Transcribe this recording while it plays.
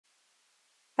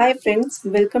Hi friends,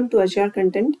 welcome to Azure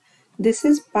Content. This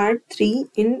is part 3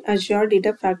 in Azure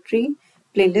Data Factory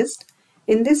playlist.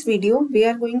 In this video, we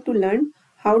are going to learn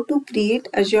how to create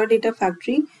Azure Data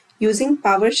Factory using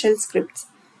PowerShell scripts.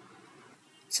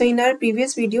 So in our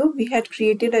previous video, we had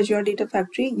created Azure Data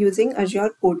Factory using Azure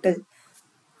Portal.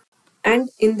 And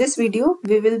in this video,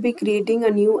 we will be creating a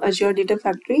new Azure Data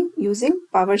Factory using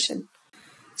PowerShell.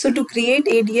 So to create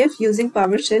ADF using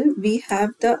PowerShell, we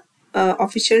have the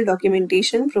official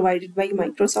documentation provided by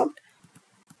Microsoft,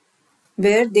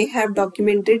 where they have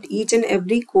documented each and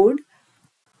every code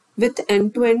with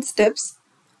end-to-end steps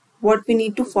what we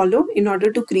need to follow in order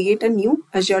to create a new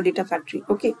Azure Data Factory.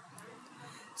 Okay,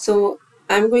 so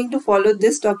I'm going to follow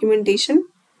this documentation,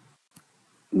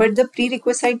 but the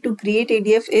prerequisite to create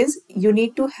ADF is you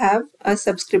need to have a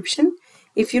subscription.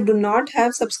 If you do not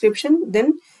have subscription,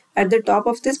 then at the top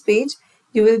of this page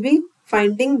you will be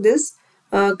finding this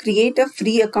create a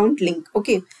free account link.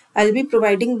 Okay, I'll be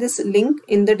providing this link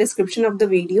in the description of the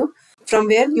video, from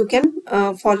where you can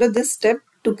follow this step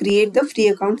to create the free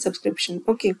account subscription.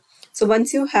 Okay, so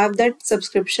once you have that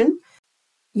subscription,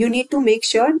 you need to make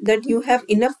sure that you have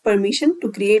enough permission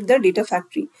to create the data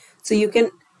factory.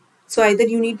 So either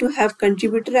you need to have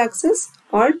contributor access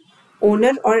or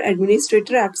owner or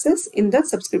administrator access in the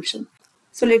subscription.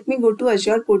 So let me go to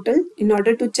Azure portal in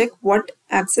order to check what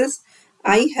access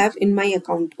I have in my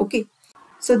account. Okay,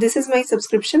 so this is my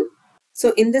subscription.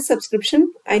 So in this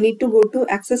subscription, I need to go to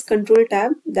access control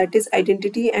tab, that is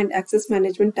identity and access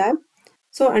management tab.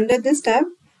 So under this tab,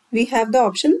 we have the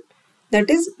option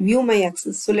that is view my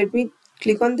access. So let me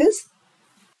click on this.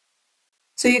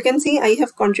 So you can see I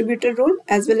have contributor role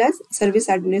as well as service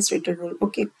administrator role.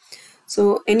 Okay,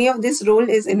 so any of this role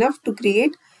is enough to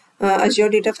create Azure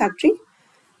Data Factory.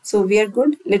 So we are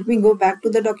good. Let me go back to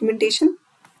the documentation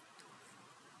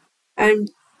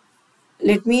and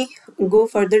let me go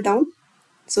further down.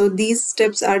 So these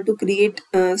steps are to create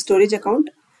a storage account.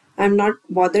 I'm not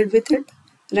bothered with it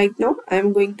right now.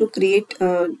 I'm going to create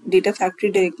a data factory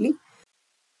directly.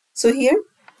 So here,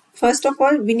 first of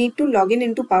all, we need to log in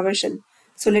into PowerShell.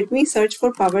 So let me search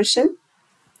for PowerShell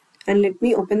and let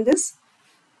me open this.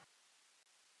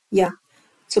 Yeah,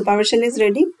 so PowerShell is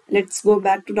ready. Let's go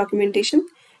back to documentation.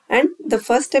 And the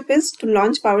first step is to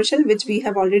launch PowerShell, which we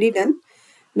have already done.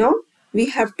 Now we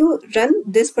have to run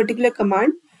this particular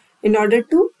command in order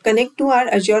to connect to our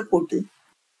Azure portal.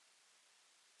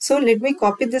 So let me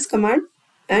copy this command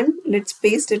and let's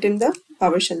paste it in the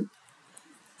PowerShell.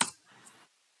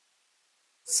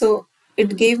 So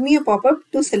it gave me a pop-up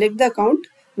to select the account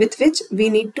with which we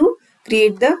need to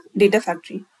create the data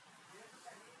factory.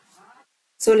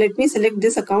 So let me select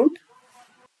this account.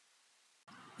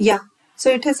 Yeah, so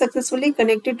it has successfully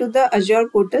connected to the Azure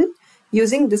portal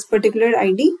using this particular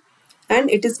ID, and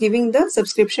it is giving the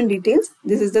subscription details.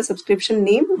 This is the subscription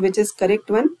name, which is correct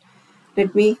one.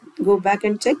 Let me go back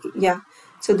and check. Yeah,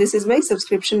 so this is my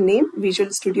subscription name,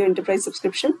 Visual Studio Enterprise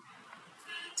subscription.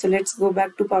 So let's go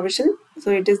back to PowerShell.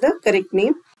 So it is the correct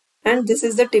name, and this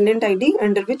is the tenant ID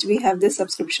under which we have this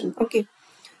subscription. Okay,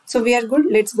 so we are good.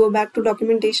 Let's go back to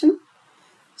documentation.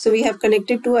 So we have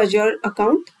connected to Azure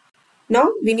account.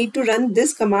 Now we need to run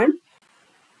this command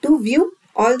to view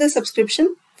all the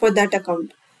subscription for that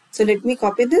account. So let me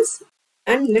copy this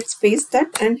and let's paste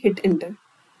that and hit enter.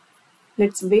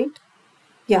 Let's wait.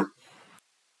 Yeah,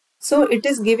 so it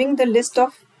is giving the list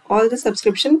of all the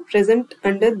subscription present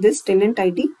under this tenant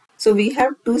ID. So we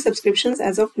have 2 subscriptions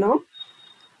as of now.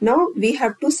 Now we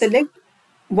have to select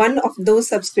one of those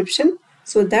subscription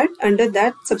so that under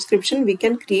that subscription we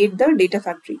can create the data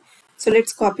factory. So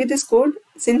let's copy this code.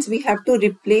 Since we have to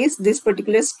replace this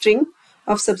particular string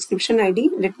of subscription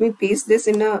ID, let me paste this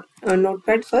in a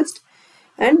notepad first,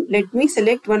 and let me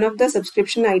select one of the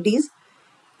subscription IDs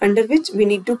under which we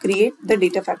need to create the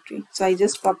data factory. So I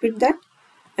just copied that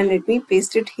and let me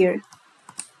paste it here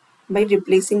by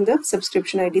replacing the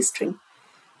subscription ID string.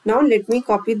 Now let me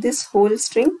copy this whole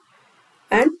string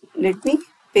and let me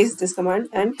paste this command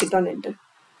and hit on enter.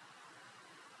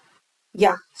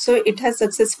 Yeah, so it has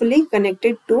successfully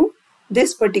connected to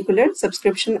this particular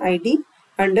subscription ID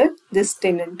under this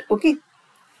tenant. Okay,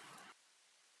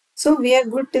 so we are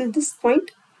good till this point.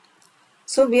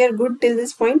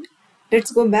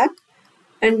 Let's go back,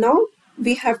 and now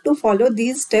we have to follow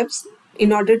these steps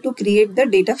in order to create the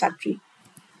data factory.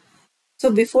 So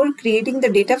before creating the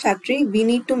data factory, we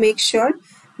need to make sure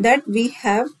that we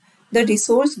have the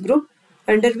resource group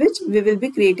under which we will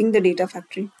be creating the data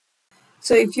factory.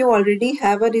 So if you already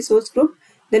have a resource group,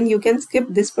 then you can skip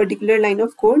this particular line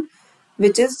of code,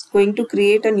 which is going to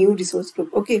create a new resource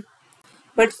group. Okay,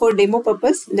 but for demo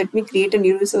purpose, let me create a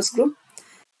new resource group.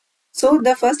 So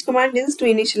the first command is to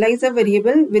initialize a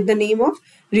variable with the name of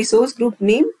resource group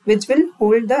name, which will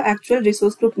hold the actual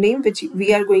resource group name which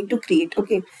we are going to create.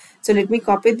 Okay, so let me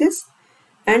copy this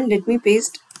and let me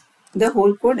paste the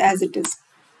whole code as it is.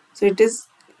 So it is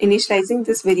initializing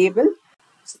this variable,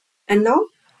 and now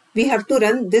we have to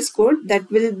run this code that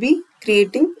will be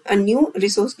creating a new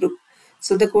resource group.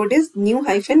 So the code is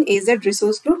new-az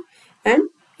resource group, and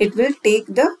it will take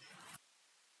the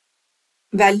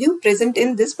value present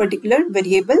in this particular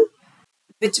variable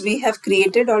which we have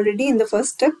created already in the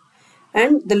first step,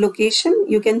 and the location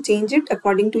you can change it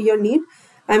according to your need.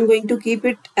 I'm going to keep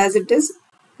it as it is,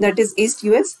 that is East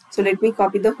US. So let me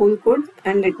copy the whole code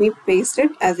and let me paste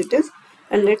it as it is,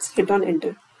 and let's hit on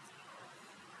enter.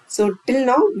 So till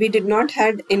now we did not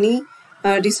had any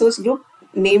resource group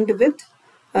named with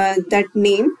that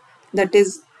name, that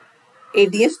is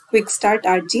ADF quick start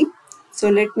RG. So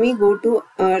let me go to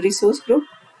resource group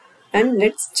and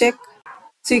let's check.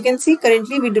 So you can see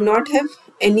currently we do not have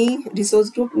any resource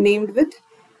group named with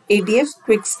ADF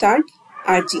quick start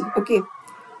RG. Okay,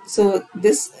 so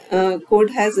this code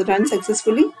has run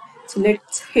successfully. So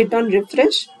let's hit on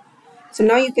refresh. So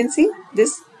now you can see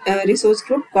this resource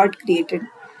group got created.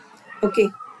 Okay,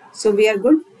 so we are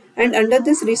good. And under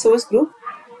this resource group,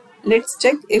 let's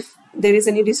check if there is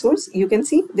any resource. You can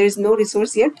see there is no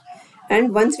resource yet,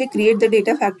 and once we create the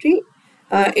data factory,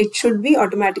 it should be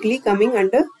automatically coming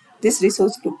under this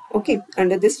resource group. Okay,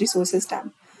 under this resources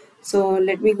tab. So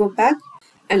let me go back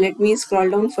and let me scroll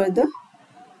down further.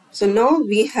 So now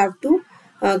we have to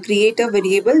create a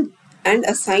variable and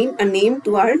assign a name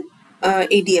to our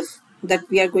ADF that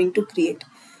we are going to create.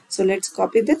 So let's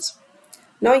copy this.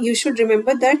 Now you should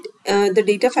remember that the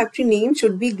data factory name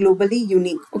should be globally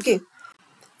unique. Okay,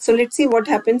 so let's see what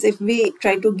happens if we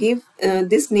try to give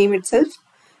this name itself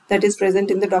that is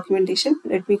present in the documentation.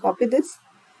 Let me copy this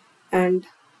and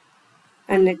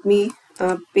let me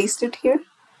paste it here.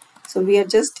 So we are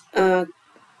just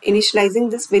initializing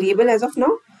this variable as of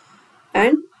now,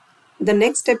 and the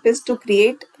next step is to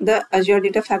create the Azure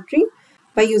Data Factory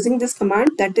by using this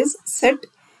command, that is set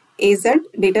az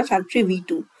data factory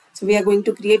v2. So we are going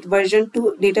to create version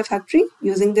 2 data factory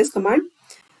using this command,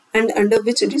 and under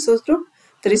which resource group?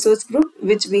 The resource group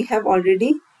which we have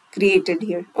already created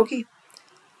here. Okay,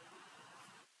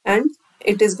 and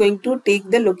it is going to take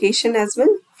the location as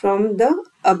well from the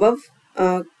above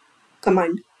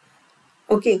command.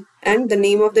 Okay, and the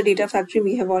name of the data factory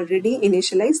we have already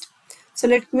initialized. So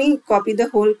let me copy the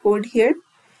whole code here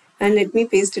and let me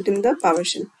paste it in the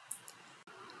PowerShell.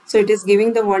 So it is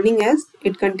giving the warning as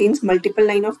it contains multiple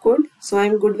line of code. So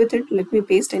I'm good with it. Let me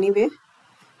paste anyway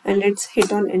and let's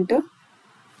hit on enter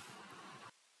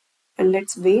and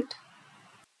let's wait.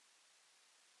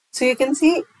 So you can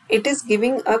see it is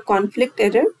giving a conflict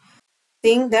error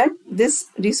saying that this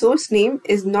resource name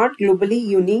is not globally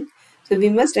unique. So we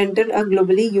must enter a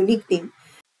globally unique name.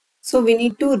 So we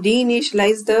need to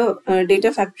reinitialize the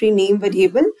data factory name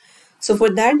variable. So for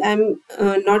that, I'm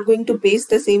not going to paste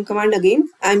the same command again.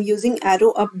 I'm using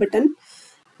arrow up button,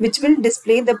 which will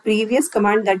display the previous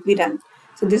command that we ran.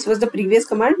 So this was the previous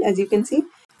command, as you can see.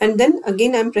 And then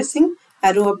again, I'm pressing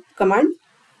arrow up command.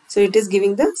 So it is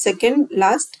giving the second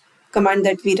last command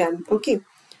that we ran. Okay.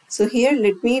 So here,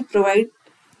 let me provide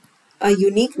a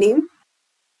unique name.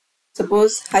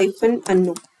 Suppose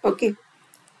 -anu. Okay.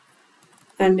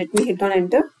 And let me hit on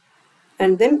enter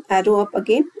and then arrow up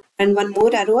again and one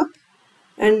more arrow up,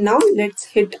 and now let's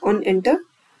hit on enter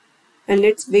and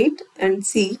let's wait and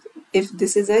see if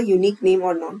this is a unique name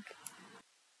or not.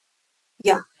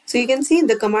 Yeah, so you can see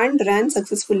the command ran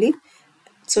successfully.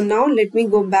 So now let me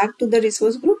go back to the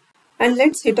resource group and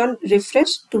let's hit on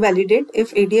refresh to validate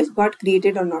if ADF got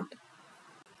created or not.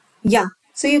 Yeah,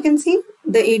 so you can see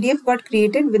the ADF got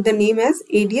created with the name as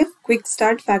ADF quick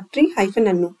start factory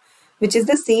 -anu, which is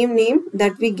the same name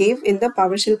that we gave in the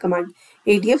PowerShell command,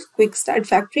 ADF quick start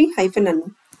factory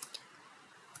 -anu.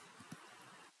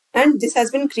 And this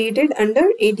has been created under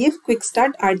ADF quick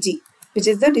start RG, which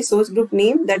is the resource group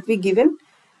name that we given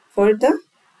for the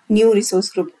new resource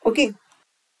group. Okay,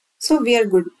 so we are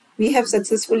good. We have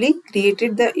successfully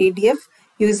created the ADF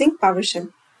using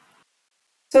PowerShell.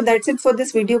 So that's it for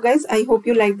this video, guys. I hope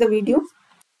you liked the video.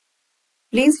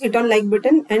 Please hit on like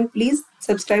button and please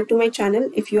subscribe to my channel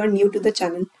if you are new to the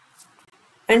channel.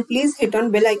 And please hit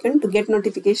on bell icon to get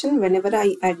notification whenever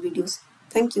I add videos.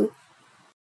 Thank you.